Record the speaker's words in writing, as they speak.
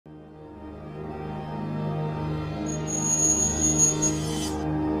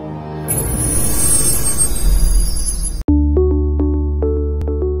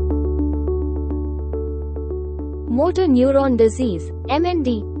Motor Neuron Disease,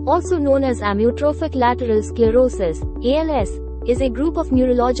 MND, also known as Amyotrophic Lateral Sclerosis, ALS, is a group of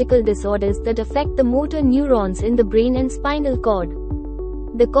neurological disorders that affect the motor neurons in the brain and spinal cord.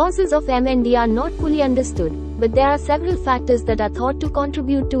 The causes of MND are not fully understood, but there are several factors that are thought to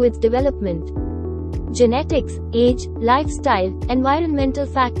contribute to its development. Genetics, age, lifestyle, environmental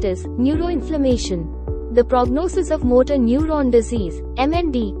factors, neuroinflammation. The prognosis of motor neuron disease,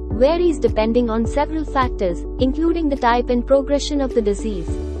 MND, varies depending on several factors, including the type and progression of the disease,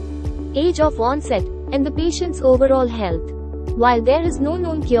 age of onset, and the patient's overall health. While there is no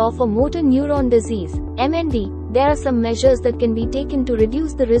known cure for motor neuron disease, MND, there are some measures that can be taken to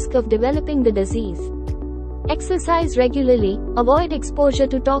reduce the risk of developing the disease. Exercise regularly, avoid exposure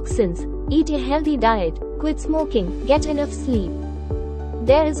to toxins, eat a healthy diet, quit smoking, get enough sleep.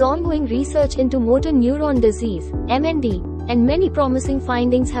 There is ongoing research into motor neuron disease, MND, and many promising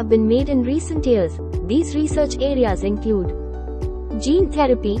findings have been made in recent years. These research areas include gene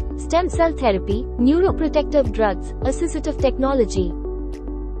therapy, stem cell therapy, neuroprotective drugs, assistive technology,